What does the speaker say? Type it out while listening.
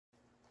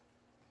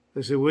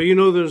They say, well, you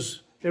know,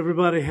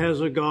 everybody has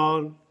a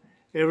God.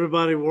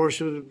 Everybody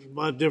worships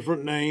by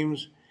different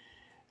names.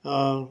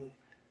 But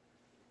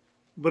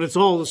it's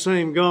all the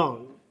same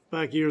God.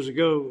 Back years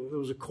ago, there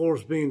was a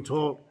course being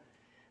taught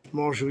at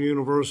Marshall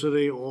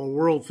University on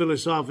world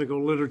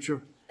philosophical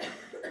literature.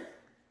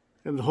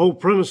 And the whole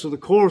premise of the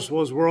course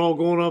was we're all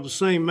going up the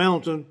same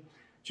mountain,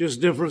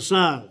 just different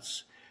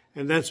sides.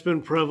 And that's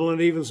been prevalent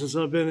even since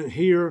I've been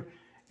here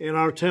in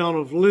our town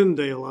of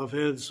Lindale. I've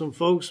had some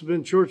folks who've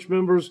been church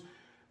members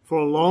for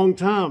a long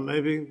time,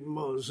 maybe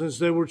since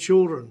they were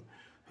children,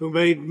 who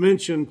made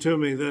mention to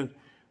me that,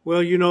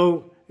 well, you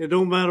know, it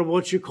don't matter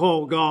what you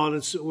call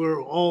God,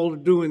 we're all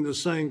doing the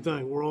same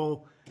thing. We're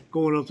all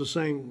going up the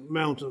same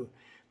mountain.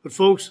 But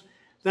folks,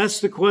 that's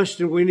the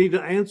question we need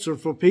to answer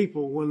for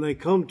people when they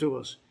come to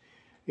us,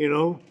 you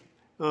know,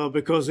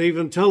 because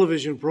even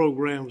television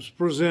programs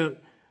present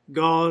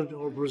God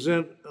or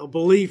present a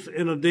belief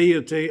in a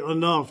deity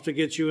enough to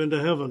get you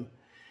into heaven.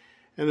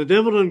 And the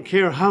devil doesn't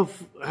care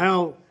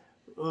how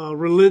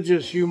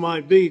religious you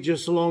might be,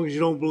 just so long as you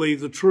don't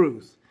believe the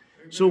truth.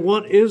 Amen. So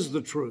what is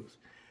the truth?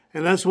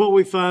 And that's what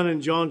we find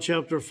in John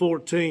chapter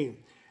 14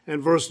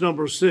 and verse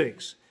number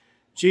 6.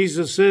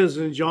 Jesus says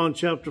in John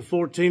chapter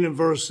 14 and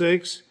verse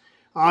 6,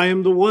 I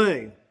am the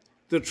way,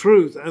 the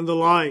truth, and the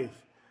life.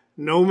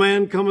 No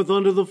man cometh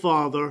unto the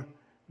Father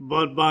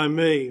but by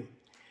me.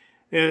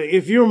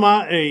 If you're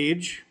my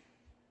age,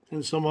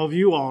 and some of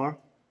you are,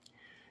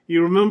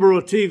 you remember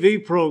a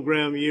TV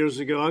program years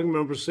ago, I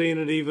remember seeing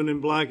it even in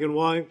black and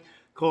white,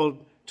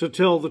 called To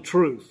Tell the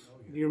Truth.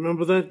 You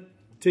remember that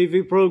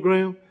TV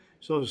program?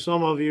 So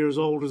some of you are as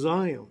old as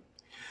I am.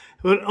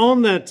 But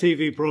on that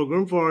TV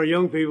program, for our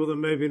young people that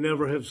maybe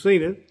never have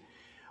seen it,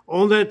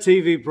 on that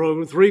TV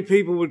program, 3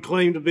 people would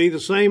claim to be the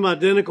same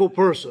identical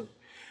person.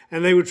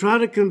 And they would try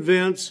to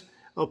convince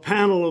a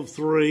panel of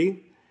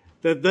 3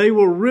 that they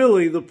were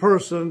really the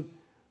person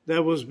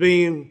that was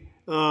being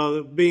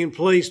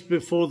placed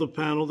before the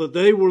panel, that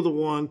they were the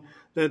one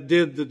that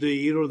did the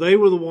deed, or they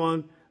were the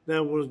one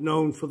that was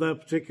known for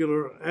that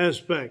particular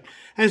aspect.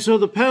 And so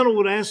the panel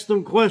would ask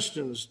them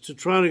questions to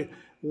try to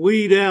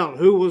weed out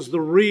who was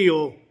the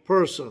real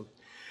person.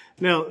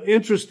 Now,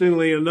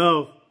 interestingly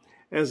enough,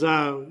 as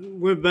I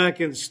went back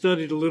and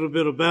studied a little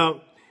bit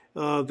about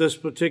this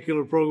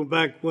particular program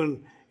back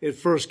when it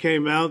first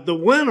came out, the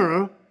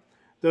winner,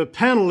 the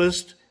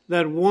panelist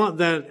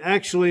that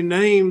actually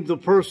named the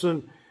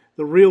person,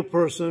 the real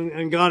person,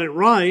 and got it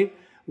right,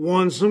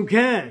 won some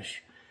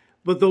cash.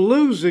 But the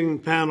losing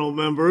panel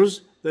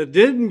members that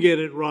didn't get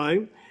it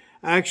right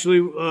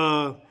actually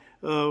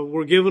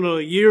were given a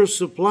year's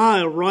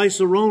supply of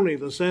rice-a-roni,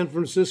 the San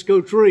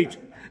Francisco treat.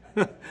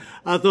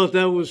 I thought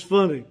that was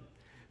funny.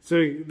 So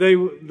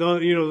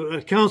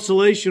a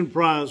consolation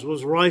prize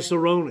was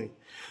rice-a-roni.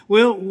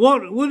 Well,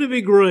 wouldn't it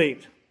be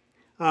great,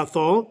 I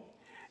thought,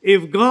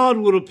 if God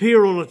would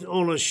appear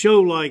on a show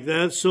like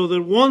that so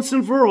that once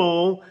and for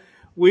all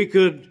we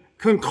could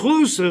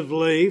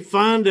conclusively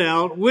find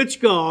out which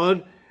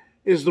God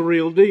is the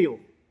real deal.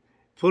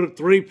 Put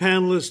 3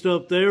 panelists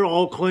up there,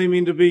 all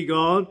claiming to be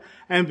God,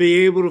 and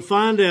be able to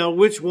find out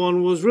which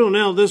one was real.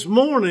 Now, this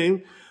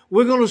morning,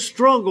 we're going to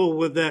struggle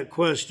with that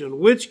question.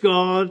 Which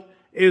God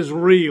is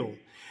real?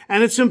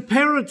 And it's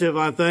imperative,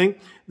 I think,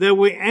 that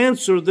we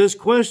answer this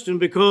question,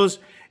 because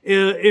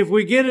if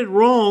we get it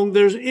wrong,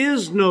 there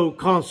is no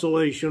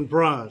consolation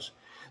prize.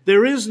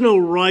 There is no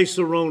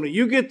rice-a-roni.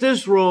 You get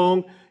this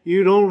wrong,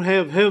 you don't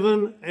have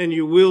heaven, and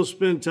you will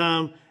spend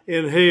time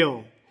in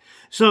hell.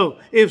 So,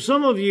 if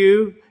some of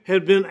you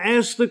had been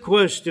asked the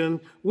question,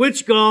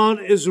 which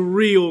God is a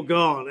real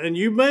God? And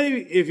you may,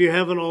 if you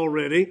haven't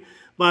already,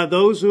 by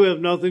those who have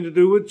nothing to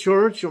do with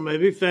church, or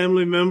maybe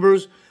family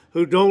members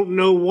who don't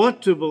know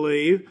what to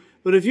believe.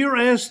 But if you're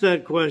asked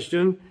that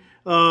question,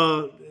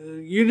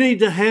 you need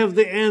to have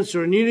the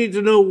answer, and you need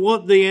to know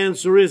what the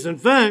answer is. In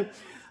fact,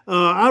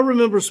 I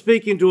remember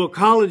speaking to a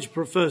college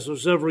professor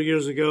several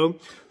years ago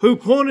who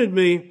point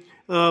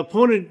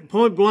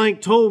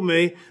blank told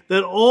me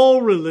that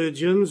all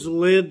religions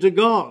led to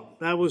God.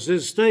 That was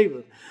his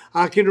statement.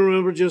 I can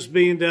remember just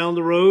being down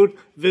the road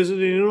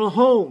visiting in a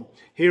home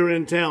here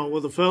in town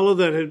with a fellow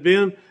that had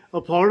been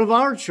a part of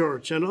our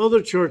church and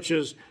other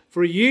churches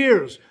for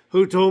years,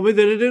 who told me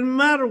that it didn't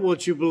matter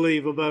what you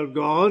believe about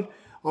God.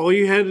 All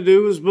you had to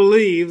do was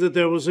believe that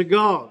there was a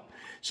God.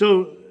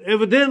 So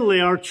evidently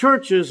our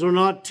churches are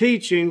not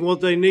teaching what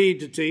they need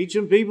to teach,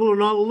 and people are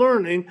not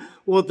learning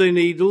what they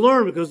need to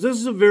learn, because this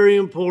is a very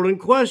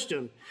important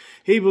question.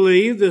 He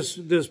believed,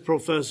 this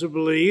professor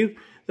believed,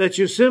 that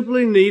you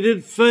simply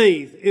needed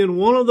faith in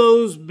one of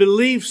those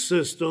belief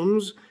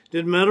systems,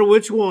 didn't matter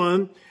which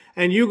one,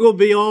 and you're going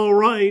to be all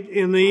right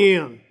in the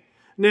end.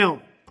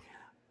 Now,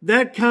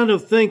 that kind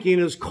of thinking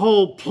is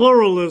called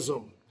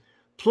pluralism.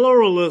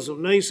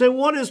 Pluralism. Now you say,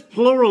 what is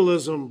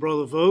pluralism,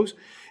 brother folks?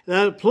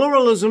 That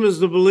pluralism is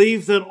the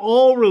belief that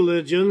all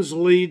religions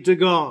lead to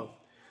God.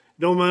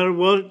 Don't matter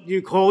what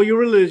you call your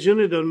religion.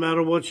 It doesn't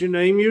matter what you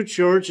name your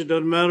church. It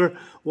doesn't matter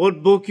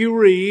what book you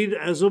read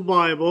as a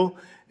Bible.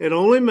 It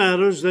only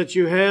matters that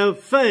you have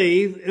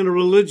faith in a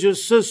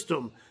religious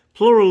system.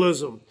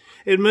 pluralism.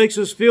 It makes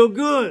us feel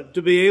good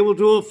to be able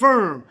to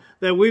affirm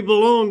that we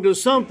belong to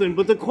something.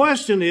 But the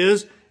question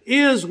is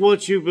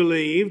what you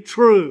believe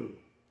true?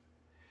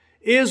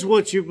 Is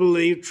what you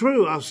believe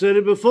true? I've said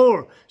it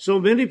before. So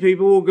many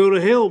people will go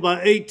to hell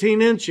by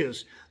 18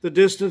 inches, the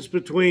distance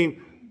between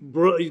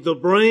the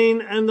brain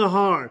and the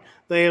heart.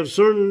 They have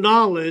certain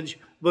knowledge,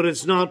 but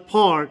it's not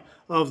part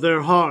of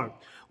their heart.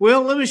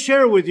 Well, let me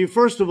share with you,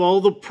 first of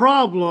all, the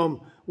problem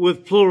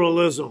with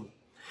pluralism.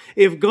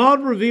 If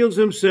God reveals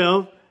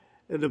himself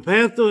in the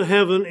path to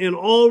heaven in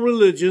all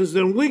religions,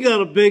 then we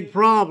got a big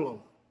problem.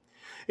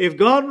 If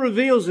God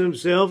reveals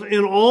himself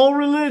in all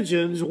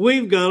religions,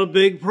 we've got a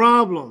big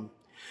problem.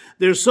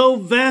 They're so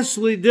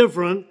vastly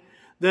different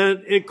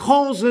that it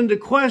calls into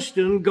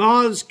question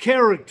God's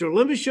character.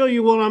 Let me show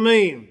you what I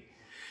mean.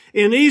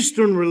 In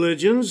Eastern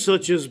religions,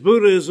 such as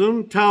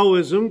Buddhism,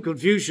 Taoism,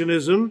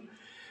 Confucianism,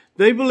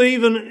 they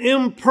believe in an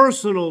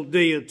impersonal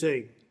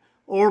deity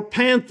or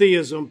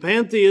pantheism.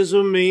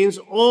 Pantheism means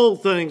all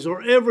things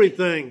or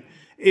everything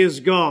is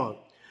God.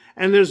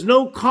 And there's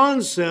no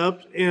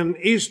concept in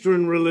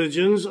Eastern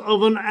religions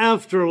of an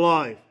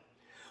afterlife.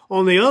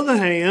 On the other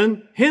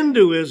hand,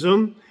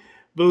 Hinduism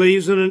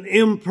believes in an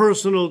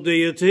impersonal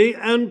deity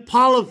and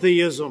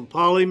polytheism.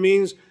 Poly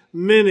means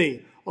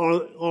many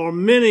or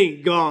many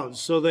gods.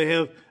 So they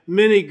have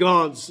many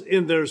gods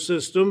in their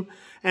system.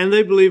 And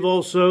they believe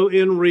also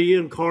in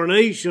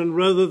reincarnation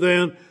rather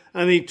than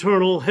an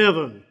eternal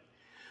heaven.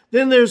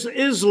 Then there's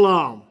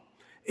Islam.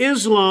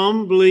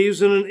 Islam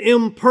believes in an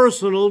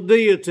impersonal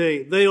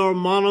deity. They are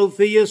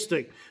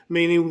monotheistic,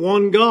 meaning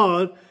one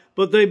God,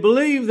 but they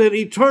believe that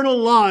eternal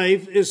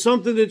life is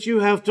something that you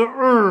have to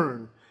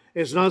earn.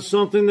 It's not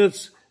something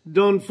that's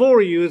done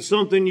for you. It's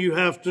something you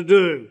have to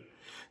do.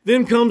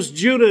 Then comes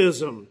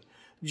Judaism.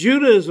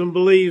 Judaism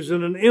believes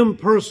in an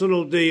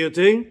impersonal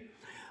deity,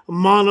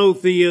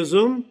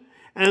 monotheism,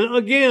 and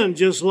again,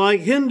 just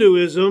like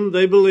Hinduism,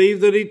 they believe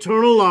that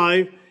eternal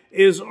life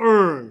is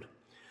earned.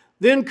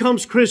 Then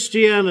comes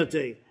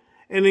Christianity.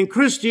 And in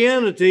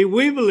Christianity,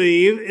 we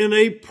believe in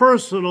a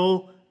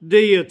personal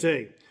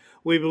deity.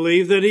 We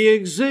believe that he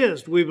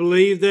exists. We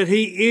believe that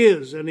he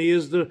is, and he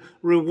is the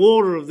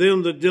rewarder of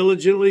them that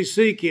diligently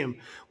seek him.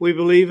 We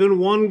believe in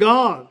one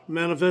God,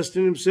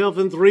 manifesting himself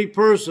in three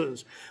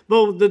persons.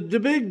 But the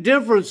big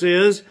difference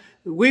is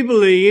we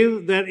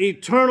believe that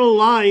eternal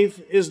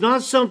life is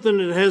not something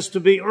that has to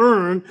be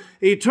earned.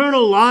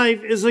 Eternal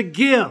life is a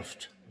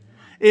gift.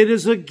 It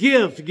is a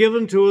gift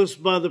given to us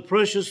by the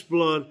precious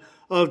blood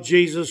of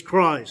Jesus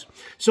Christ.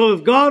 So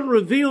if God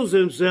reveals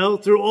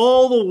himself through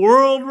all the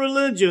world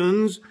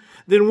religions,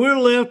 then we're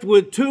left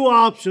with two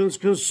options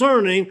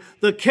concerning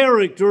the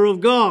character of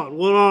God.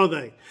 What are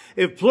they?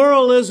 If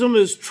pluralism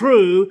is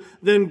true,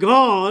 then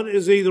God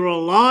is either a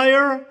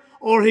liar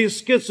or he's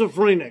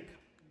schizophrenic.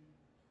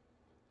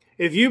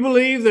 If you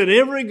believe that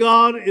every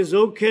God is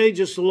okay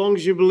just so long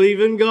as you believe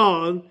in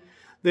God,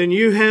 then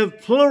you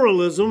have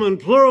pluralism, and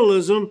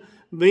pluralism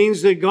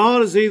means that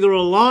God is either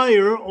a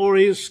liar or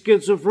he is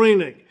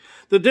schizophrenic.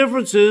 The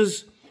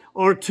differences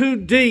are too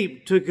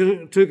deep to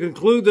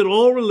conclude that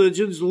all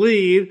religions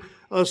lead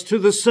us to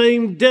the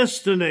same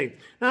destiny.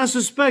 Now, I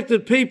suspect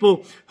that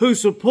people who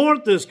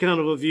support this kind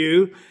of a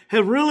view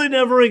have really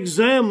never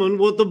examined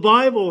what the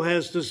Bible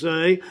has to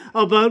say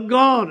about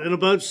God and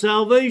about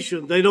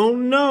salvation. They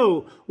don't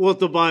know what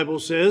the Bible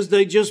says.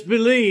 They just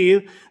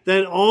believe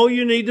that all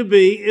you need to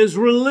be is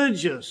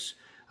religious.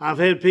 I've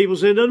had people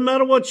say, it doesn't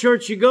matter what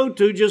church you go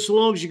to, just as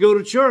long as you go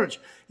to church.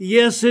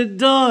 Yes, it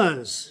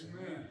does.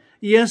 Amen.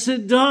 Yes,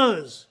 it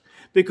does.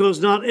 Because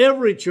not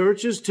every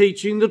church is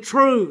teaching the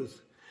truth.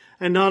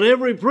 And not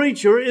every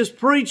preacher is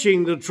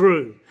preaching the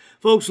truth.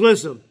 Folks,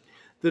 listen.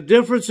 The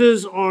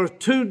differences are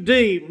too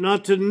deep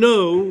not to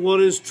know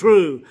what is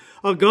true.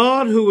 A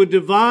God who would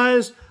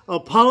devise a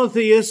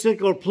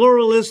polytheistic or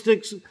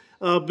pluralistic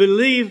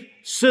belief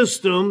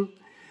system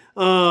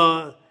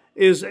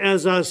is,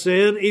 as I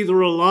said,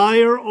 either a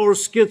liar or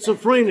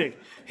schizophrenic.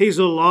 He's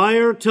a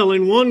liar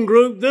telling one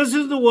group this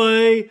is the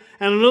way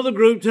and another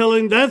group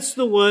telling that's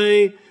the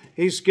way.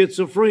 He's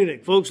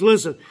schizophrenic. Folks,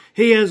 listen,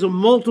 he has a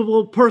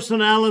multiple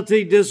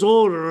personality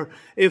disorder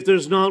if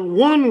there's not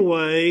one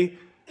way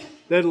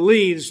that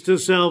leads to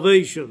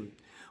salvation.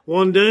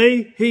 One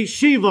day, he's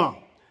Shiva,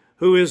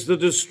 who is the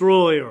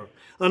destroyer.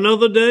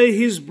 Another day,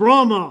 he's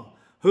Brahma,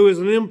 who is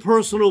an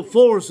impersonal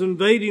force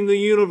invading the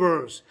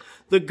universe.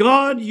 The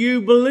God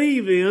you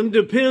believe in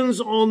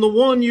depends on the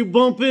one you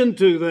bump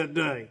into that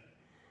day.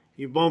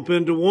 You bump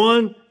into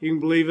one, you can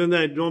believe in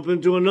that. You bump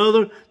into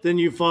another, then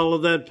you follow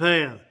that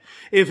path.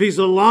 If he's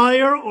a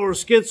liar or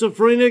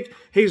schizophrenic,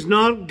 he's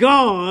not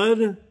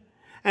God,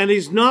 and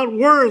he's not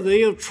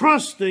worthy of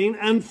trusting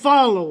and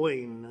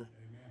following.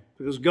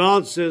 Because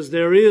God says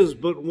there is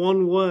but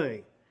one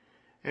way.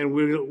 And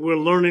we're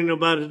learning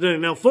about it today.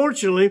 Now,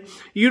 fortunately,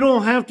 you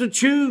don't have to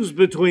choose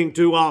between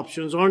two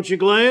options. Aren't you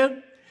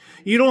glad?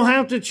 You don't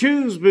have to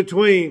choose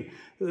between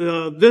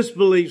this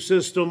belief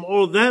system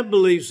or that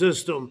belief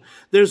system.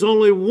 There's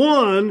only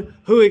one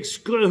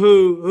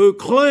who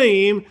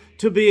claim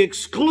to be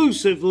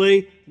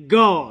exclusively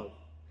God.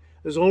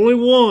 There's only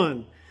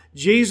one.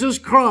 Jesus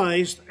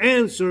Christ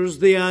answers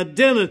the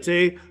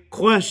identity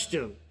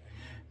question.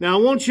 Now,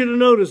 I want you to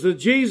notice that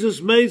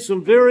Jesus made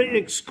some very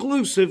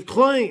exclusive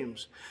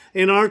claims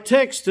in our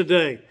text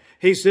today.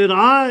 He said,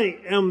 I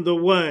am the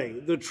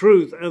way, the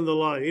truth, and the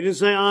life. He didn't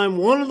say, I'm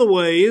one of the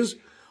ways,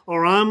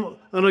 or I'm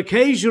an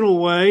occasional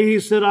way. He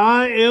said,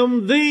 I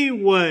am the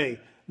way,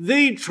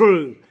 the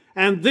truth,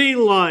 and the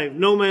life.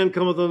 No man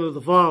cometh unto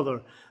the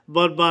Father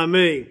but by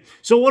me.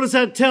 So what does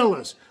that tell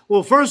us?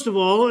 Well, first of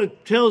all,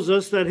 it tells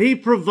us that He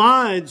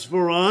provides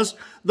for us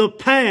the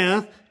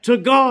path to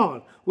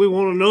God. We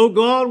want to know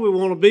God. We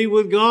want to be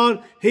with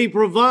God. He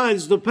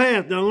provides the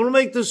path. Now, I'm going to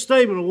make this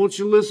statement. I want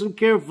you to listen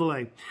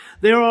carefully.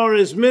 There are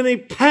as many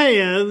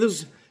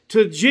paths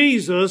to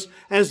Jesus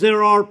as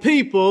there are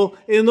people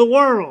in the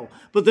world.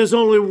 But there's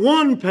only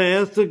one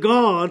path to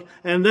God,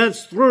 and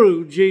that's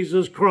through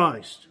Jesus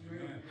Christ.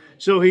 Amen.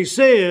 So He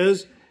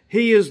says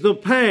He is the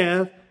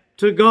path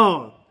to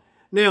God.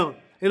 Now,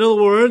 in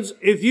other words,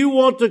 if you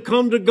want to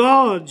come to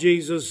God,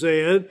 Jesus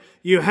said,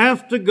 you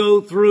have to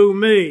go through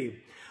me.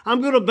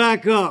 I'm going to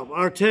back up.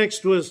 Our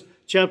text was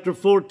chapter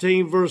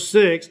 14, verse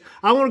 6.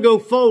 I want to go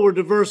forward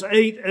to verse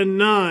 8 and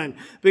 9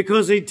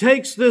 because he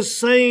takes this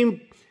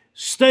same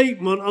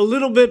statement a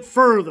little bit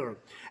further.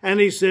 And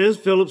he says,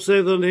 Philip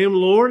saith unto him,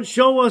 Lord,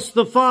 show us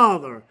the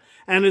Father,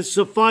 and it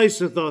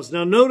sufficeth us.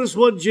 Now notice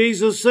what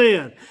Jesus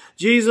said.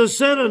 Jesus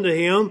said unto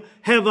him,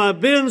 have I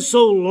been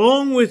so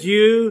long with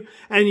you,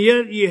 and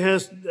yet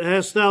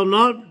hast thou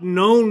not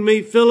known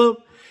me,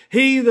 Philip?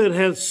 He that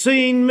hath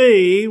seen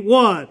me,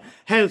 what?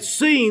 Hath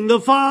seen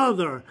the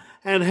Father.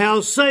 And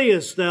how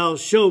sayest thou,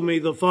 show me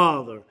the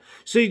Father?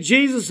 See,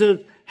 Jesus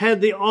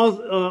had the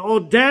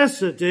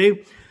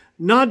audacity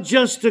not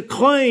just to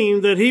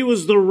claim that He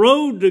was the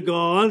road to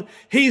God.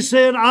 He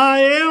said, I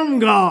am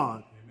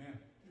God. Amen.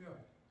 Yeah.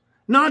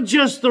 Not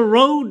just the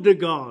road to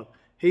God.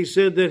 He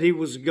said that He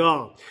was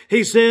God.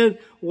 He said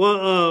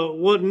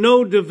what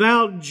no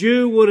devout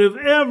Jew would have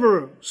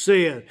ever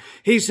said.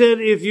 He said,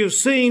 if you've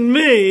seen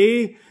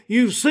me,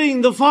 you've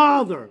seen the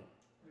Father.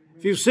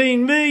 If you've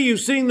seen me,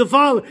 you've seen the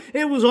Father.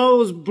 It was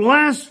always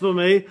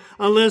blasphemy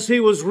unless He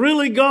was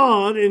really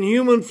God in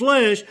human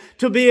flesh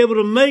to be able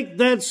to make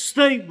that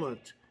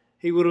statement.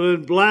 He would have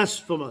been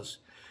blasphemous.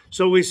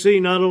 So we see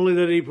not only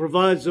that He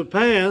provides a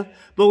path,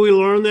 but we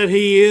learn that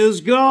He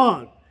is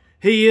God.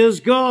 He is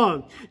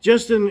God.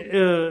 Just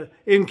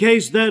in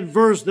case that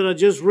verse that I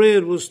just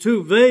read was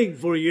too vague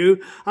for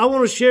you, I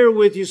want to share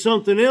with you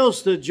something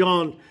else that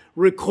John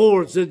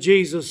records that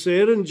Jesus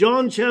said in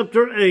John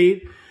chapter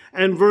 8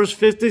 and verse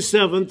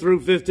 57 through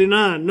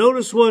 59.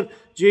 Notice what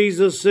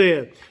Jesus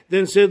said.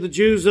 Then said the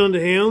Jews unto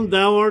Him,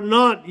 Thou art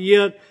not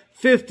yet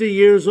 50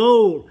 years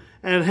old,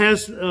 and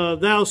hast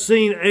thou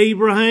seen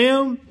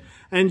Abraham?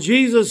 And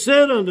Jesus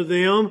said unto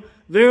them,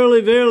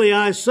 Verily, verily,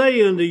 I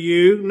say unto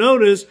you,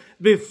 notice,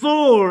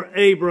 before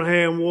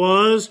Abraham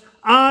was,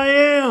 I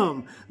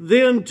am.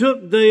 Then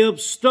took they up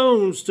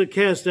stones to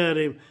cast at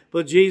Him.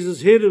 But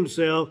Jesus hid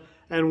Himself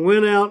and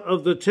went out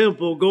of the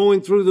temple,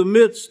 going through the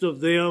midst of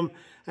them,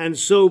 and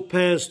so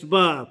passed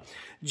by.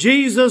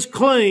 Jesus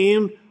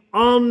claimed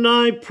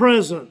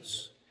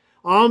omnipresence.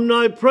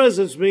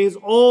 Omnipresence means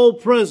all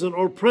present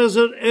or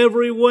present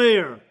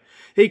everywhere.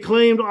 He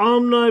claimed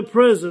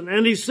omnipresent,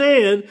 and He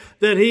said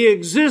that He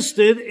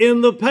existed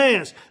in the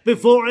past.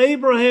 Before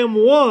Abraham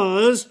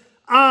was,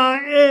 I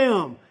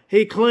am.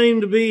 He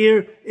claimed to be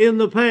here in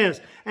the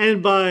past.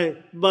 And by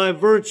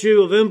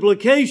virtue of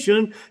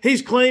implication,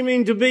 He's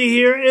claiming to be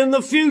here in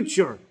the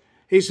future.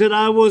 He said,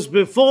 I was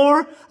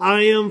before,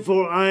 I am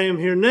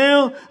here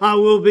now, I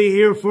will be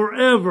here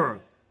forever.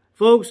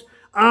 Folks,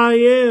 I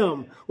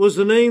am was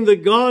the name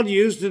that God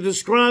used to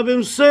describe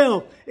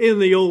Himself in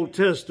the Old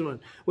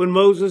Testament. When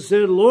Moses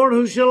said, Lord,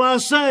 who shall I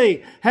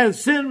say hath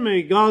sent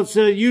me? God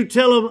said, you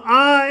tell him,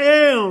 I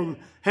am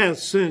hath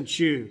sent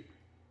you.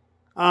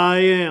 I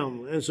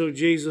am. And so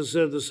Jesus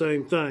said the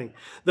same thing.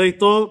 They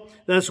thought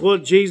that's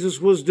what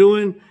Jesus was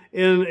doing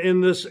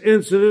in this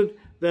incident.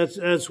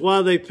 That's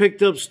why they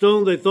picked up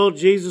stones. They thought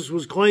Jesus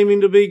was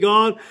claiming to be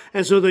God,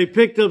 and so they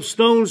picked up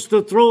stones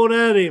to throw it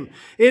at Him.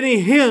 Any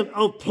hint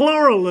of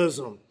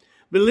pluralism,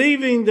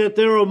 believing that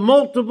there are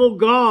multiple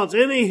gods,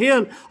 any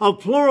hint of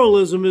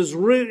pluralism is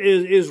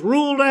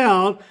ruled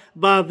out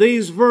by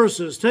these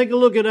verses. Take a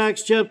look at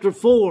Acts chapter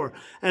 4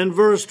 and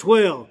verse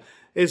 12.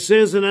 It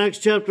says in Acts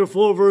chapter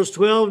 4, verse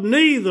 12,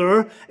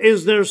 Neither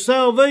is there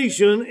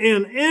salvation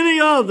in any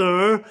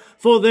other,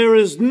 for there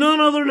is none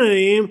other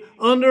name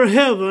under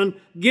heaven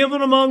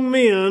given among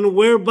men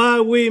whereby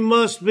we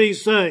must be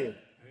saved.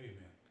 Amen.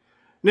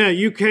 Now,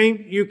 you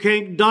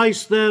can't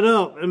dice that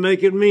up and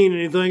make it mean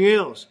anything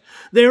else.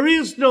 There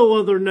is no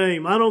other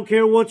name. I don't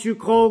care what you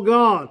call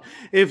God.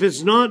 If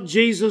it's not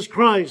Jesus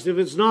Christ, if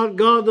it's not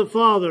God the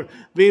Father,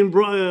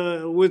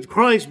 with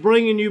Christ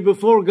bringing you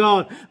before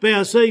God, may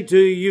I say to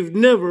you, you've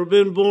never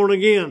been born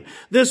again.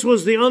 This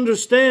was the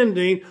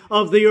understanding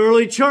of the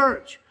early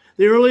church.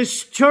 The early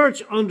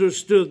church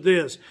understood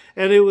this,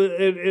 and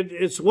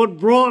it's what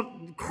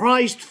brought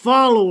Christ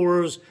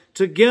followers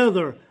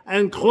together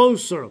and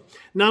closer.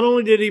 Not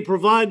only did he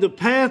provide the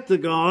path to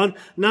God,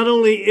 not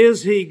only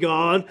is he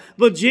God,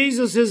 but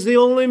Jesus is the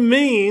only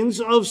means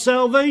of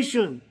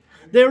salvation.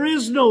 There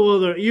is no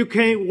other. You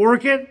can't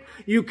work it.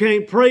 You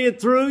can't pray it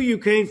through. You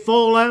can't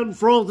fall out and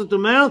froth at the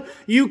mouth.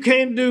 You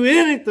can't do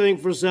anything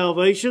for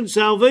salvation.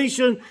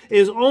 Salvation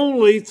is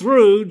only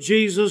through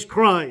Jesus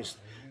Christ.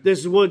 This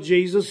is what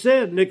Jesus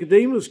said.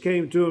 Nicodemus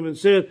came to him and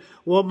said,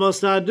 "What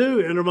must I do?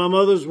 Enter my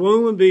mother's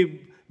womb and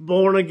be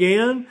born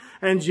again?"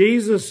 And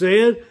Jesus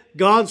said,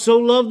 "God so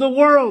loved the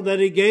world that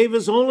he gave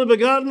his only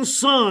begotten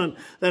Son,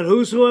 that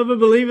whosoever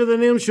believeth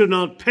in him should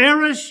not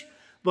perish,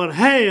 but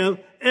have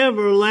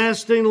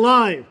everlasting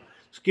life."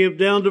 Skip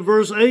down to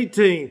verse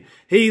 18.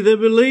 "He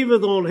that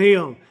believeth on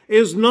him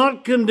is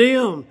not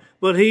condemned,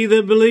 but he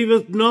that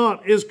believeth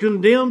not is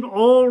condemned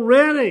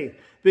already,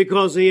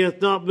 because he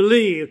hath not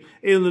believed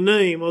in the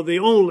name of the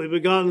only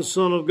begotten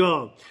Son of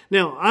God."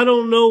 Now, I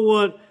don't know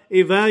what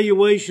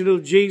evaluation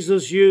of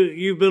Jesus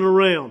you've been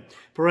around.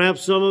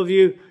 Perhaps some of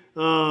you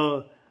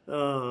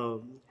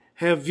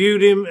have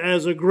viewed him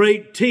as a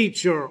great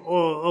teacher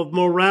of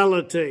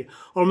morality,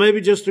 or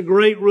maybe just a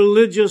great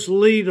religious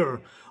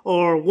leader,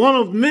 or one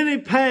of many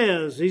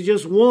paths. He's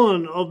just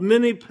one of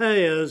many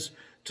paths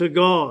to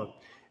God.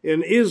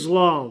 In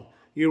Islam,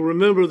 you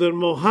remember that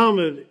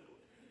Muhammad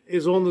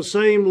is on the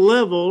same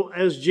level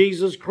as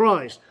Jesus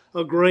Christ,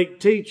 a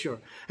great teacher.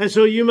 And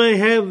so you may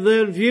have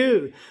that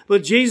view.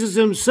 But Jesus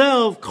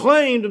himself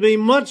claimed to be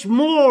much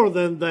more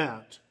than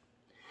that.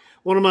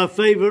 One of my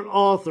favorite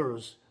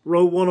authors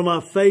wrote one of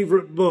my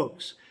favorite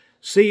books.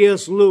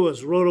 C.S.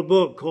 Lewis wrote a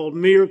book called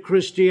Mere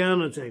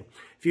Christianity.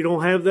 If you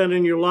don't have that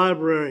in your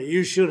library,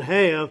 you should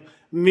have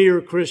Mere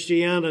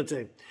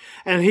Christianity.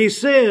 And he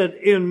said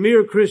in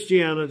Mere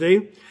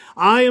Christianity,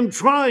 "I am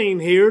trying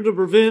here to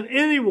prevent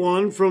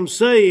anyone from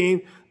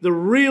saying the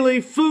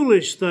really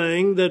foolish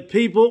thing that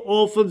people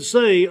often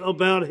say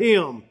about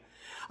him.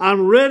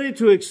 I'm ready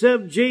to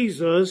accept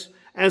Jesus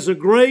as a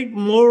great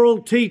moral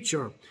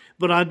teacher,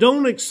 but I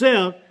don't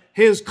accept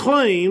his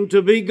claim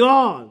to be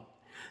God.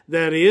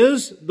 That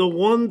is the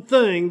one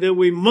thing that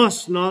we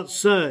must not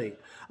say.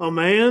 A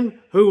man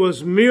who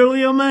was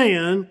merely a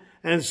man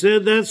and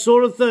said that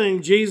sort of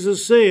thing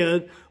Jesus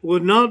said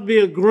would not be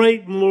a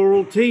great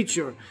moral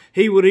teacher.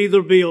 He would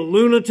either be a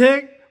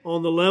lunatic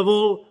on the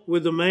level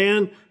with the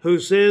man who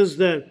says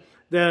that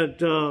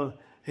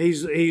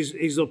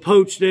he's a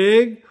poached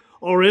egg,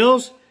 or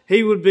else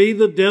he would be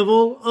the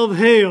devil of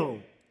hell.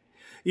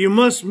 You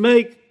must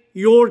make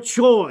your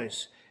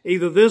choice.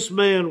 Either this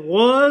man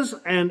was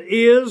and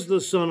is the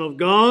Son of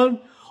God,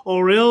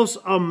 or else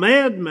a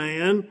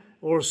madman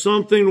or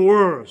something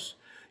worse.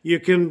 You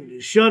can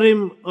shut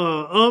him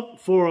up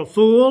for a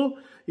fool.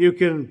 You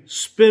can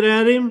spit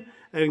at him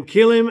and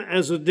kill him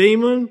as a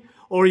demon,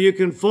 or you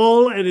can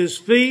fall at his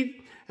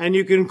feet and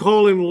you can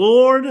call him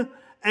Lord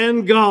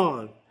and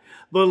God.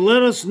 But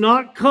let us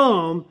not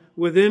come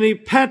with any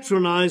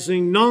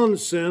patronizing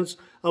nonsense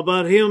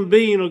about him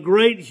being a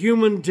great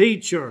human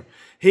teacher.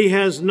 He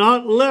has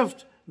not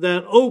left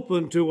that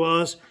open to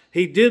us.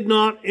 He did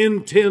not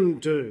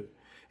intend to.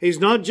 He's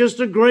not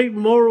just a great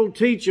moral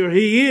teacher.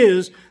 He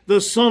is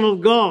the Son of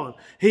God.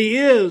 He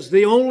is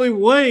the only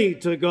way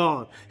to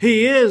God.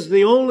 He is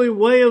the only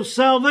way of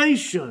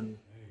salvation.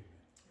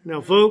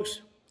 Now,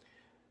 folks,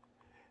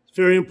 it's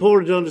very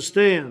important to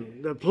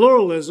understand that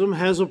pluralism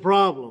has a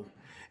problem.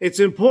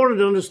 It's important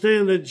to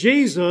understand that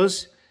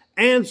Jesus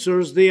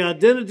answers the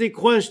identity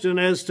question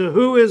as to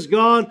who is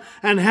God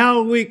and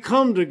how we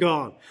come to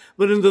God.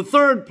 But in the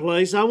third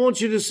place, I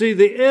want you to see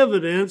the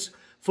evidence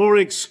for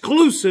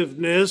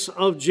exclusiveness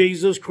of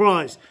Jesus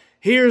Christ.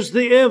 Here's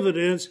the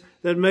evidence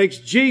that makes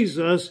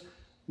Jesus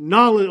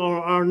knowledge, or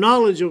our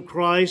knowledge of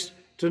Christ,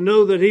 to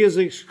know that he is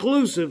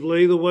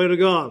exclusively the way to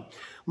God.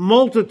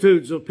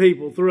 Multitudes of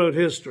people throughout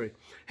history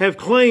have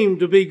claimed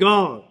to be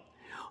God,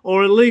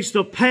 or at least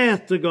a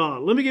path to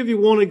God. Let me give you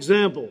one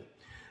example.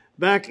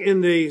 Back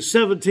in the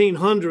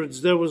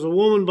 1700s, there was a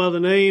woman by the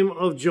name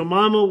of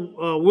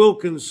Jemima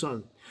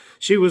Wilkinson.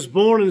 She was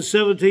born in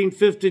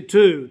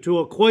 1752 to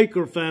a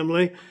Quaker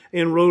family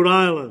in Rhode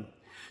Island.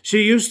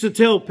 She used to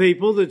tell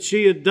people that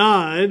she had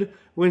died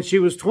when she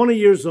was 20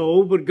 years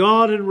old, but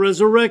God had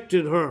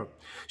resurrected her.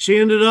 She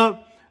ended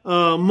up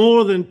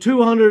more than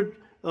 200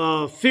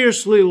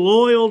 fiercely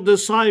loyal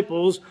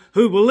disciples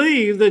who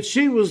believed that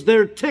she was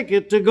their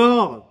ticket to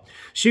God.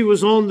 She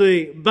was on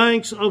the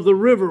banks of the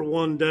river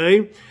one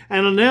day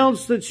and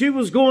announced that she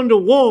was going to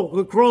walk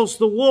across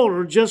the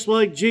water just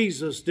like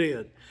Jesus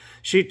did.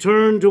 She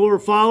turned to her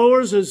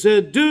followers and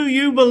said, "Do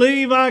you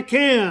believe I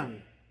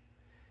can?"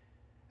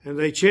 And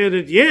they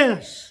chanted,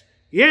 "Yes,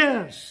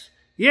 yes,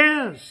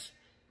 yes."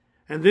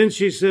 And then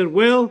she said,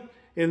 "Well,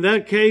 in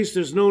that case,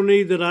 there's no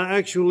need that I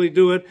actually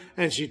do it."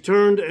 And she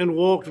turned and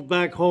walked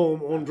back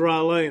home on dry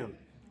land.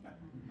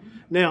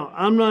 Now,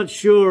 I'm not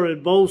sure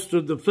it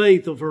bolstered the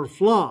faith of her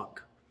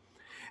flock.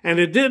 And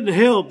it didn't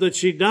help that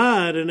she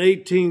died in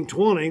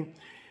 1820.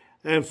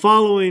 And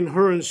following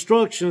her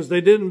instructions,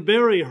 they didn't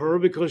bury her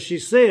because she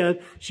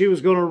said she was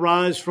going to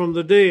rise from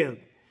the dead.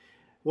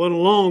 Wasn't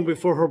long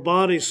before her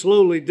body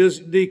slowly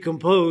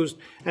decomposed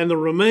and the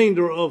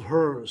remainder of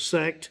her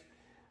sect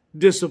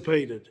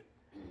dissipated.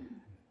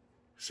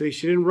 See,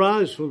 she didn't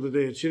rise from the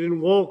dead. She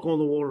didn't walk on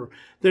the water.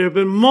 There have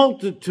been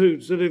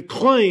multitudes that have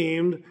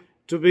claimed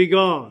to be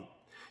God.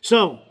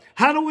 So,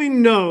 how do we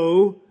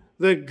know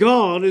that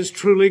God is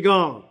truly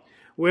God?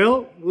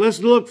 Well, let's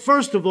look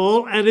first of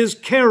all at his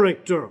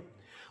character.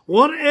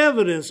 What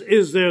evidence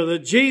is there that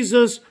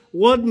Jesus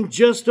wasn't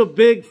just a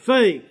big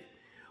fake?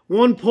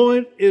 One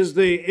point is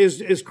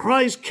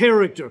Christ's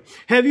character.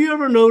 Have you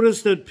ever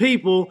noticed that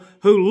people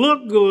who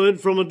look good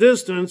from a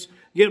distance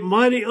get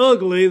mighty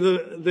ugly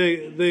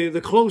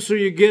the closer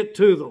you get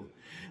to them?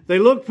 They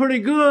look pretty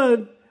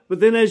good,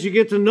 but then as you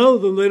get to know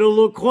them, they don't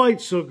look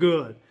quite so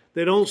good.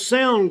 They don't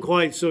sound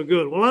quite so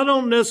good. Well, I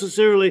don't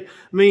necessarily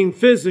mean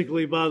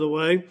physically, by the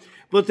way,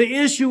 but the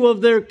issue of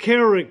their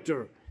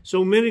character.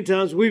 So many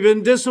times we've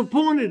been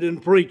disappointed in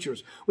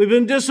preachers. We've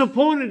been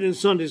disappointed in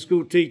Sunday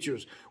school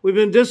teachers. We've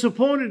been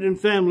disappointed in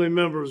family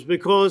members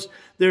because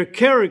their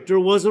character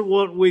wasn't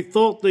what we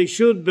thought they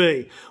should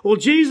be. Well,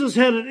 Jesus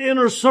had an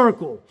inner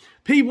circle,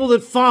 people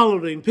that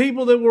followed him,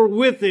 people that were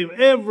with him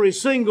every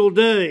single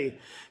day.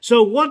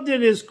 So what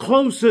did his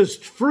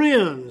closest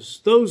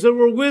friends, those that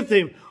were with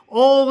him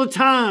all the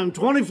time,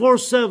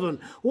 24/7,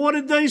 what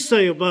did they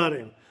say about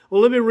him?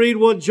 Well, let me read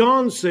what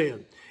John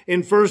said.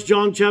 In 1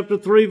 John chapter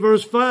 3,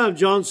 verse 5,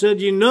 John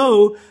said, "You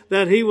know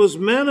that he was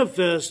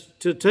manifest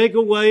to take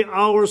away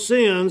our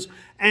sins,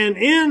 and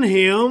in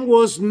him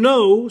was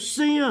no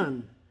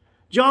sin."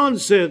 John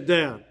said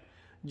that.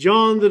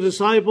 John, the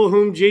disciple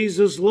whom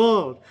Jesus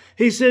loved.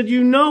 He said,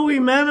 you know, he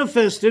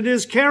manifested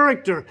his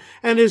character,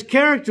 and his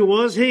character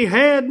was he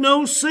had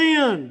no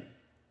sin.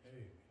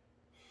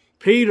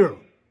 Peter,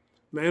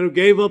 man who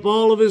gave up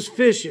all of his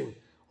fishing,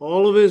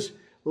 all of his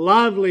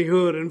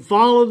livelihood, and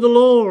followed the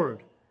Lord,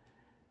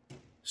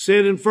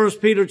 said in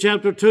 1 Peter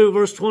chapter 2,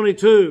 verse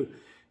 22,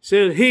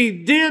 said, he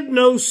did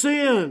no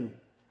sin.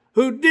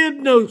 Who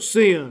did no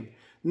sin?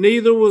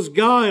 Neither was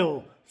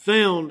guile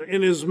found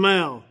in his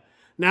mouth.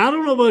 Now, I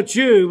don't know about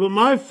you, but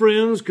my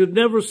friends could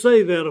never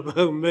say that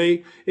about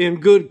me in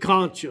good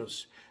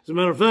conscience. As a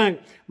matter of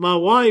fact, my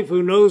wife,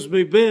 who knows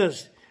me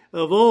best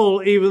of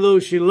all, even though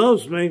she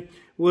loves me,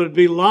 would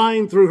be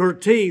lying through her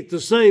teeth to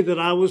say that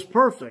I was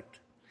perfect.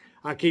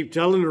 I keep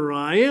telling her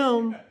I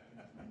am.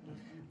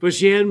 But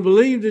she hadn't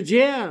believed it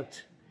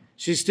yet.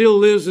 She still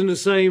lives in the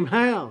same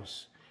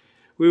house.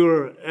 We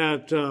were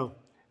at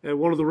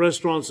one of the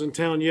restaurants in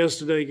town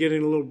yesterday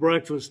getting a little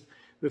breakfast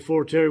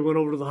before Terry went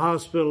over to the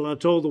hospital. I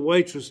told the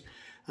waitress,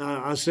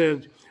 I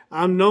said,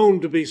 I'm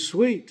known to be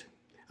sweet.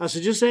 I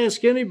said, just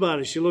ask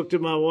anybody. She looked at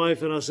my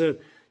wife and I said,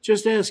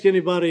 just ask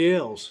anybody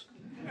else.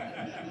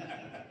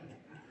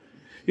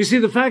 You see,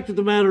 the fact of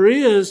the matter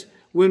is,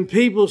 when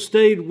people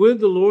stayed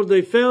with the Lord,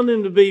 they found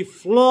him to be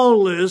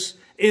flawless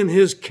in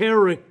his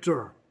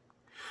character.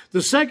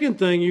 The second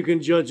thing you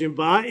can judge him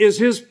by is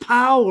his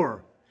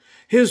power.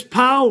 His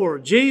power.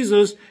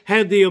 Jesus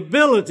had the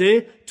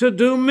ability to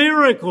do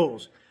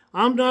miracles.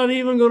 I'm not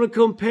even going to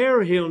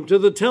compare him to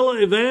the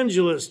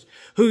televangelist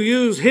who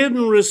used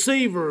hidden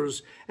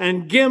receivers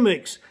and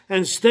gimmicks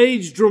and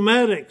stage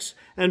dramatics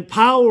and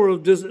power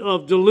of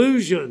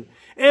delusion.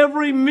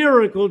 Every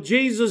miracle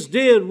Jesus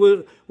did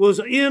was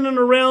in and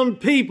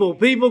around people.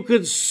 People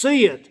could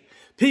see it.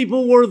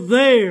 People were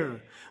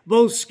there.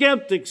 Both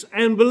skeptics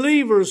and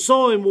believers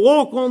saw him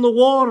walk on the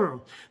water.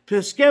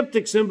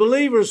 Skeptics and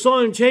believers saw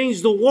him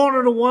change the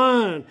water to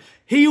wine,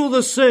 heal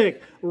the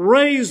sick,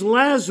 raise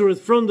Lazarus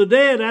from the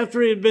dead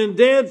after he had been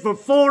dead for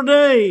 4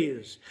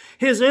 days.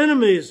 His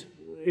enemies,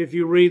 if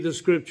you read the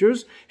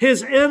scriptures,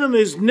 his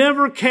enemies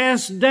never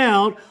cast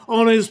doubt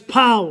on his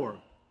power.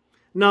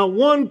 Not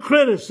one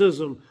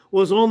criticism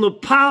was on the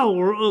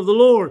power of the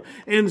Lord.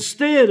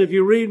 Instead, if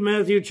you read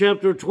Matthew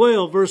chapter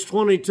 12, verse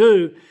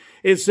 22,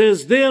 it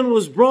says, then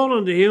was brought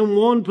unto him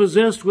one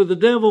possessed with the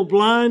devil,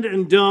 blind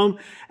and dumb,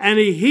 and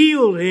he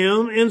healed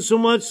him,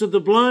 insomuch that the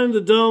blind and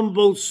the dumb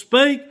both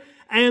spake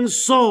and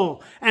saw.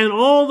 And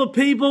all the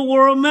people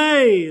were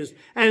amazed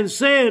and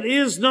said,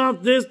 is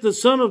not this the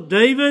son of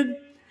David?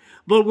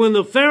 But when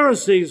the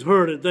Pharisees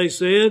heard it, they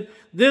said,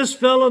 this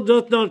fellow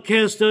doth not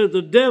cast out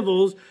the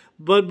devils,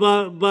 but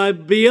by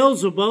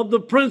Beelzebub, the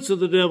prince of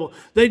the devil.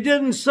 They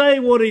didn't say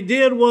what he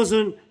did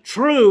wasn't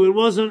true. It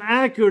wasn't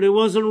accurate. It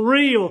wasn't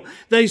real.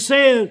 They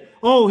said,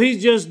 oh,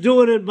 he's just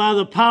doing it by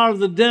the power of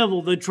the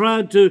devil. They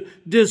tried to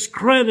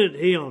discredit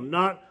him,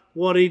 not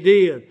what he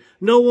did.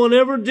 No one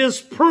ever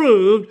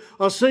disproved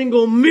a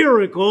single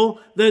miracle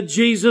that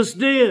Jesus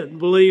did.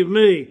 Believe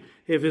me,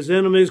 if his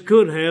enemies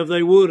could have,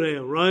 they would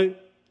have, right?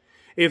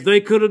 If they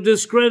could have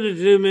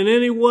discredited him in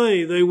any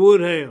way, they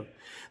would have.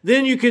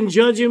 Then you can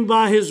judge him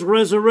by his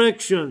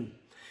resurrection.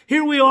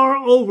 Here we are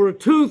over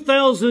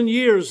 2,000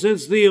 years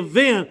since the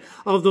event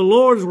of the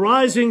Lord's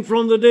rising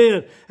from the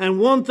dead. And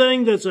one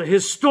thing that's a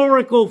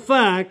historical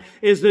fact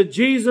is that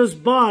Jesus'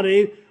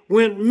 body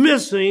went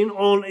missing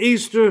on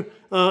Easter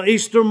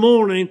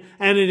morning,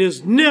 and it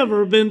has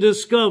never been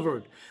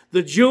discovered.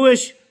 The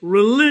Jewish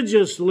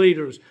religious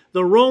leaders,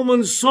 the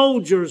Roman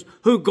soldiers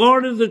who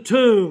guarded the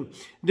tomb,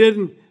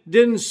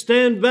 didn't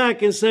stand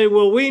back and say,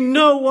 well, we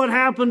know what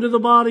happened to the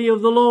body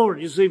of the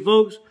Lord. You see,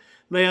 folks,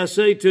 may I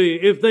say to you,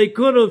 if they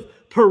could have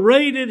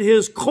paraded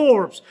his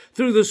corpse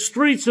through the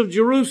streets of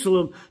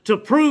Jerusalem to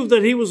prove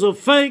that he was a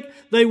fake,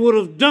 they would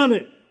have done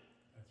it.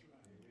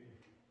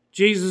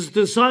 Jesus'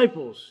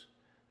 disciples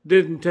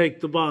didn't take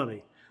the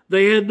body.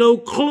 They had no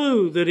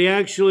clue that he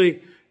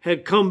actually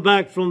had come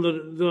back from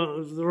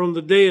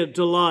the dead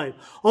to life.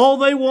 All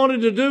they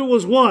wanted to do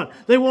was what?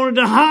 They wanted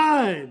to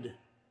hide.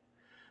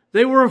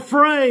 They were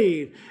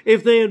afraid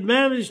if they had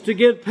managed to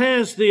get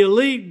past the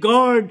elite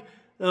guard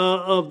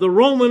of the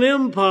Roman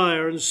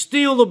Empire and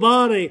steal the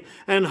body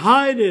and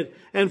hide it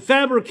and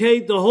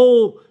fabricate the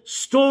whole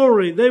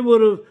story, they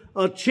would have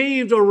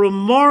achieved a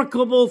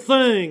remarkable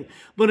thing.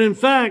 But in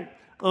fact,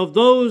 all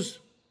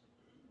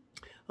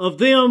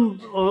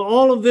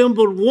of them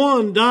but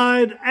one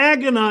died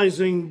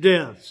agonizing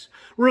deaths,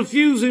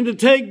 refusing to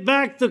take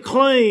back the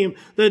claim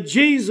that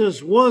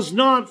Jesus was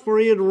not, for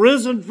he had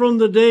risen from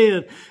the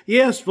dead.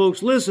 Yes,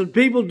 folks, listen,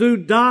 people do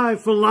die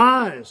for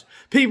lies.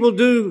 People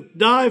do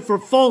die for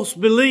false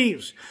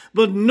beliefs,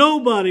 but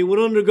nobody would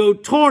undergo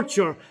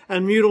torture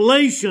and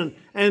mutilation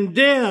and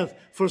death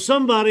for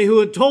somebody who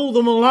had told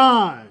them a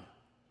lie.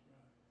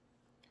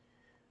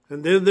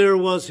 And then there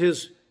was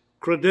his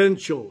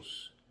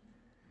credentials.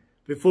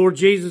 Before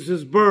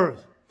Jesus'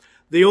 birth,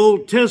 the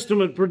Old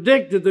Testament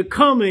predicted the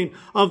coming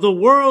of the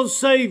world's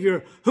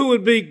Savior who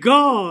would be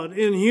God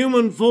in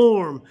human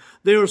form.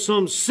 There are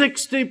some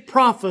 60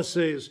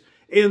 prophecies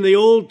in the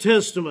Old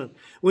Testament.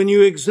 When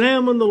you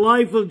examine the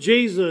life of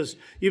Jesus,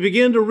 you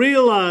begin to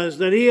realize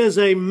that he has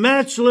a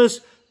matchless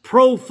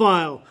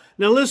profile.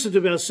 Now listen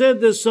to me. I said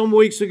this some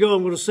weeks ago.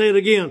 I'm going to say it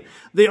again.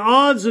 The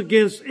odds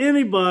against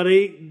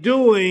anybody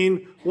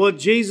doing what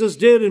Jesus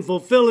did in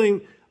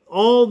fulfilling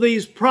all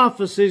these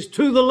prophecies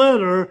to the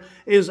letter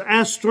is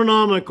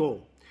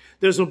astronomical.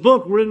 There's a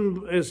book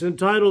written, it's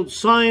entitled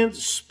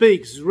Science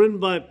Speaks. It's written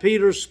by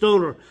Peter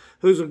Stoner,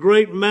 who's a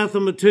great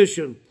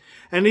mathematician.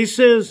 And he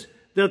says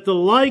that the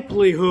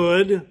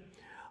likelihood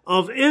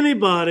of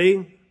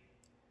anybody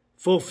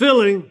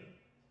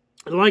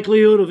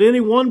likelihood of any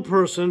one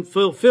person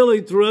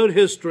fulfilling throughout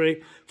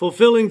history,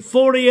 fulfilling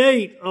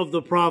 48 of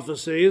the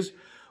prophecies,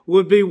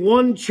 would be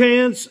 1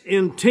 chance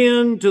in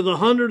 10 to the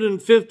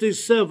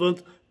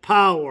 157th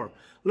power.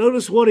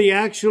 Notice what he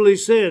actually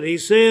said. He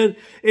said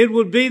it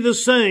would be the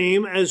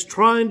same as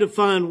trying to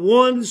find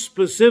one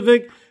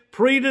specific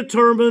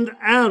predetermined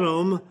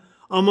atom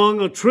among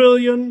a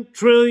trillion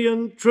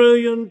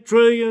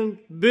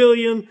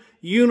billion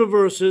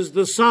universes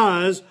the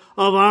size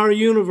of our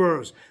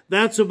universe.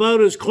 That's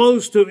about as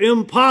close to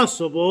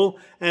impossible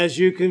as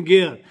you can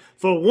get.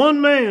 For one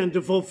man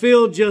to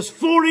fulfill just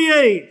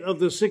 48 of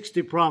the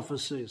 60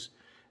 prophecies,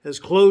 as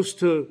close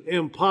to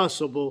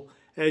impossible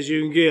as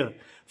you can get.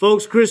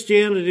 Folks,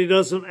 Christianity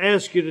doesn't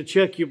ask you to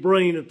check your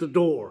brain at the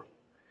door.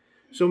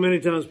 So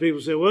many times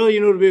people say, well,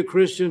 to be a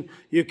Christian,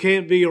 you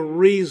can't be a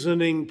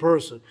reasoning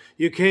person.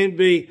 You can't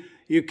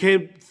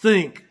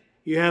think.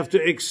 You have to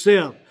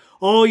accept.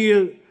 All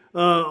you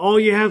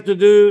have to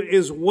do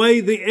is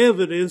weigh the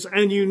evidence,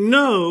 and you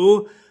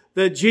know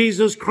that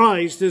Jesus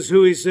Christ is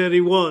who he said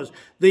he was.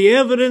 The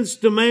evidence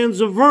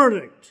demands a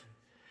verdict,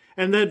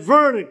 and that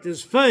verdict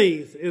is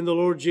faith in the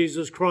Lord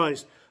Jesus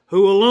Christ,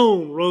 who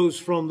alone rose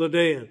from the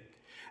dead.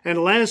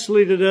 And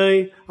lastly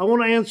today, I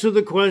want to answer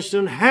the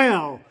question,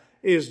 how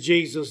is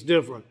Jesus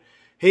different?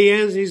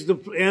 He's the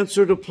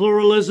answer to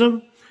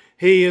pluralism.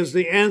 He is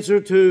the answer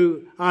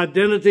to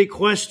identity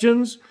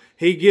questions.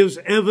 He gives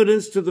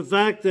evidence to the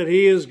fact that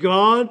he is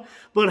God.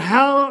 But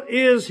how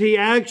is he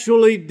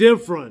actually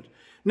different?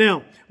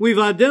 Now, we've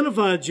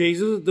identified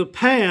Jesus, the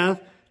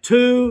path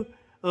to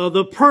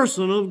the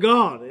person of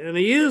God, and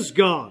he is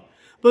God.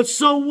 But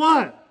so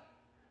what?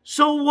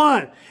 So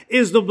what?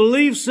 Is the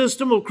belief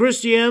system of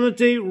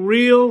Christianity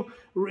real?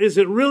 Is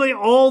it really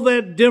all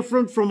that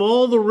different from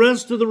all the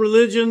rest of the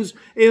religions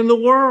in the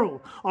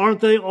world? Aren't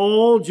they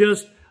all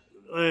just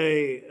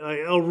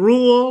have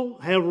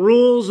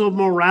rules of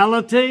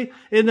morality?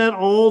 Isn't that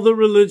all that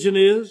religion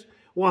is?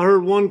 Well, I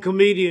heard one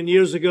comedian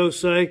years ago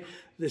say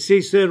this.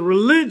 He said,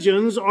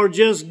 religions are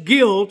just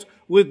guilt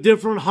with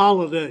different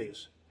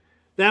holidays.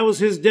 That was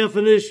his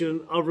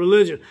definition of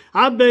religion.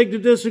 I beg to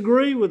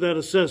disagree with that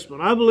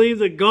assessment. I believe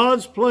that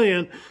God's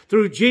plan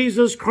through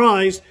Jesus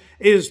Christ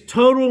is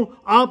total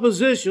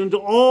opposition to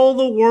all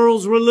the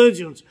world's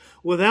religions.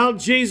 Without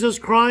Jesus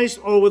Christ,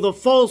 or with a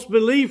false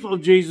belief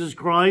of Jesus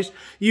Christ,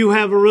 you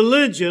have a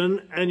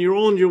religion and you're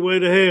on your way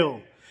to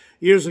hell.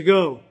 Years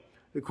ago,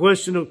 the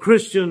question of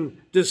Christian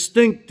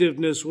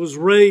distinctiveness was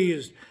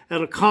raised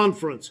at a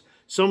conference.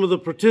 Some of the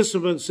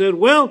participants said,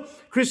 well,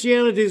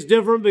 Christianity is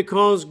different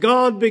because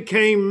God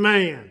became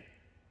man.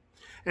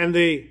 And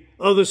the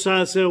other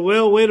side said,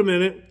 well, wait a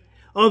minute.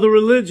 Other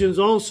religions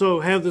also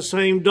have the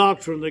same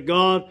doctrine that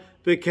God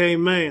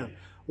became man.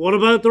 What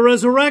about the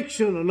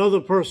resurrection? Another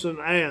person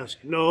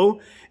asked. No,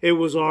 it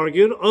was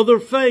argued. Other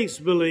faiths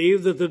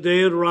believe that the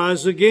dead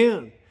rise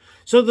again.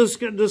 So this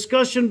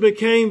discussion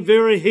became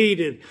very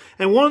heated.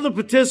 And one of the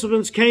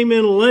participants came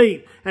in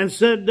late and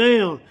sat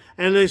down.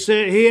 And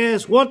he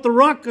asked what the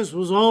ruckus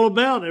was all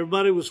about.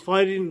 Everybody was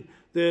fighting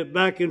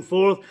back and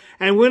forth.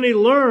 And when he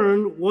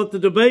learned what the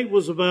debate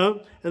was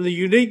about and the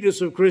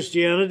uniqueness of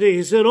Christianity,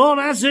 he said, oh,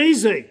 that's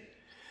easy.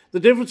 The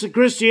difference in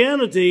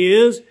Christianity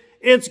is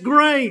it's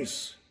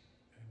grace.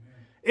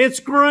 It's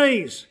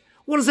grace.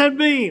 What does that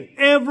mean?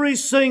 Every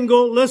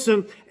single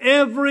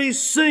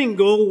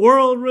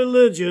world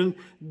religion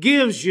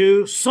gives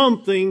you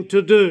something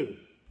to do.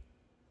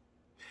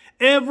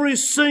 Every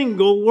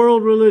single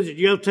world religion.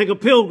 You have to take a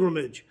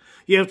pilgrimage.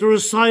 You have to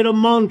recite a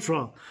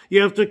mantra.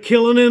 You have to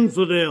kill an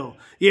infidel.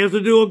 You have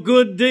to do a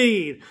good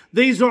deed.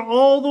 These are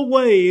all the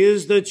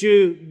ways that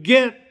you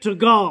get to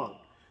God.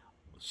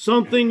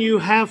 Something you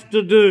have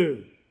to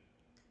do.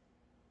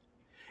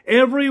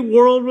 Every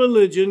world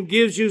religion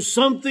gives you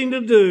something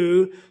to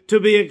do to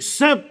be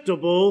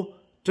acceptable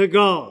to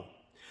God.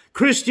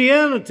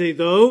 Christianity,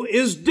 though,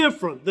 is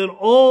different than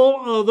all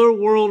other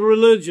world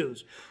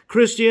religions.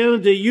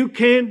 Christianity, you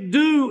can't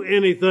do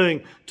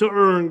anything to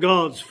earn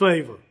God's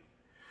favor.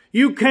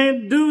 You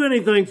can't do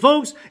anything.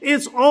 Folks,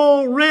 it's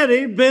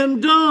already been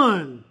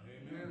done.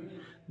 Amen.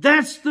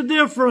 That's the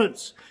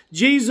difference.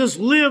 Jesus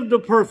lived a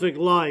perfect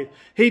life.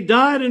 He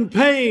died and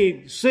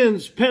paid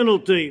sin's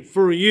penalty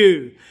for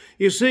you.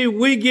 You see,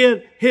 we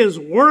get His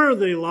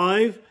worthy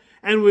life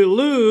and we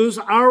lose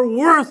our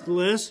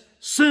worthless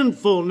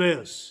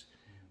sinfulness.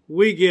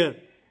 We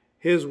get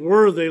His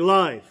worthy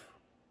life.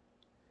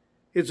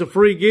 It's a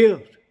free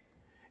gift.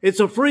 It's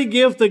a free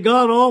gift that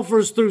God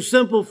offers through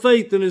simple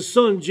faith in His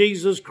Son,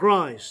 Jesus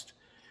Christ.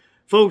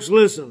 Folks,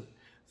 listen.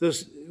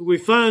 We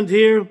find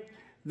here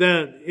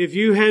that if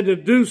you had to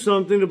do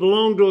something to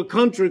belong to a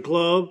country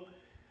club,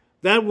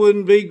 that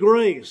wouldn't be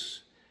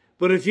grace.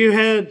 But if you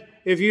had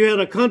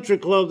a country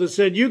club that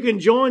said you can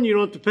join, you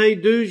don't have to pay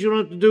dues, you don't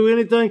have to do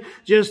anything,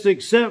 just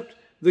accept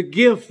the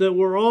gift that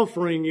we're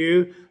offering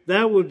you,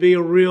 that would be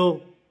a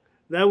real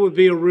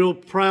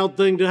proud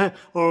thing to have,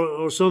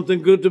 or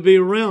something good to be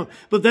around.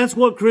 But that's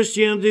what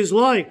Christianity is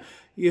like.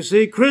 You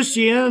see,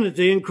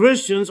 Christianity and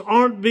Christians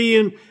aren't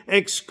being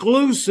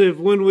exclusive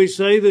when we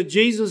say that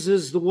Jesus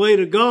is the way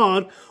to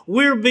God.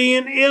 We're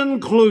being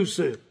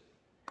inclusive.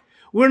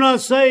 We're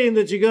not saying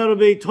that you got to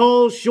be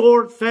tall,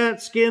 short,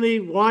 fat, skinny,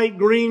 white,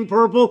 green,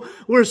 purple.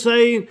 We're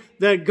saying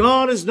that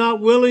God is not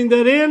willing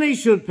that any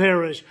should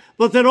perish,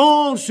 but that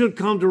all should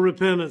come to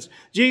repentance.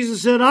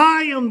 Jesus said,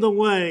 I am the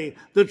way,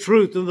 the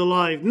truth, and the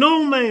life.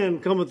 No man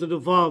cometh to the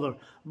Father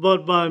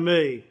but by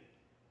me.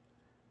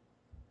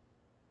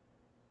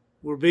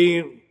 We're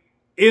being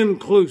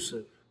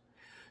inclusive.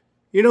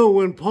 You know,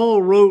 when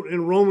Paul wrote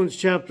in Romans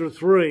chapter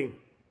 3,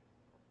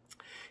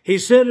 he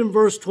said in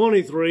verse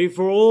 23,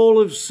 for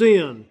all have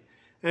sinned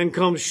and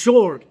come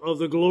short of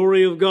the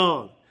glory of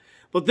God.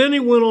 But then he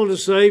went on to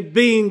say,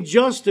 being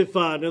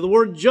justified. Now the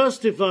word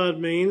justified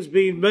means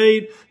being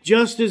made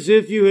just as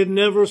if you had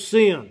never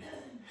sinned.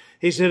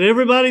 He said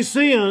everybody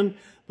sinned,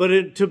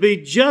 but to be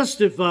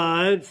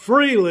justified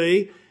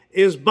freely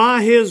is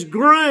by His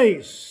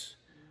grace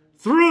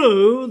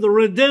through the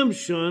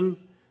redemption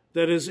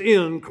that is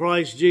in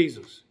Christ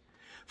Jesus.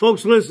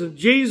 Folks, listen,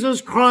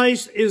 Jesus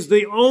Christ is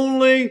the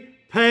only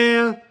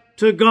path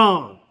to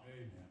God.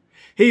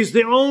 He's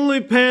the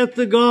only path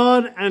to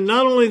God, and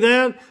not only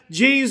that,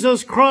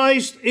 Jesus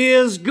Christ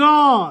is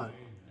God.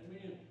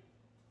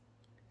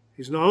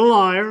 He's not a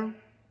liar.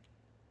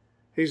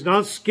 He's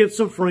not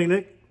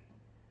schizophrenic.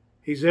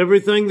 He's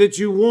everything that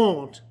you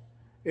want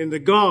in the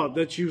God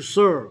that you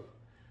serve.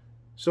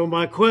 So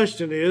my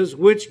question is,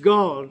 which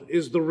God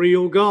is the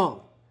real God?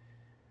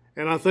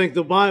 And I think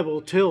the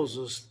Bible tells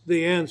us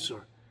the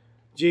answer.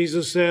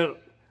 Jesus said,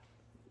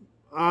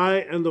 I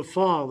and the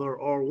Father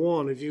are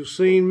one. If you've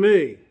seen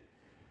me,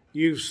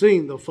 you've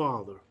seen the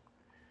Father.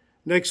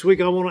 Next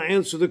week I want to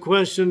answer the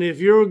question, if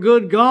you're a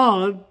good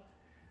God,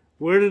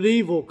 where did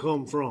evil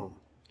come from?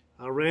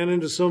 I ran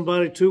into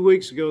somebody 2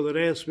 weeks ago that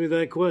asked me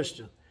that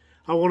question.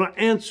 I want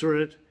to answer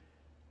it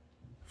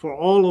for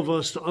all of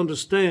us to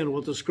understand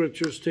what the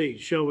Scriptures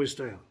teach. Shall we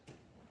stand?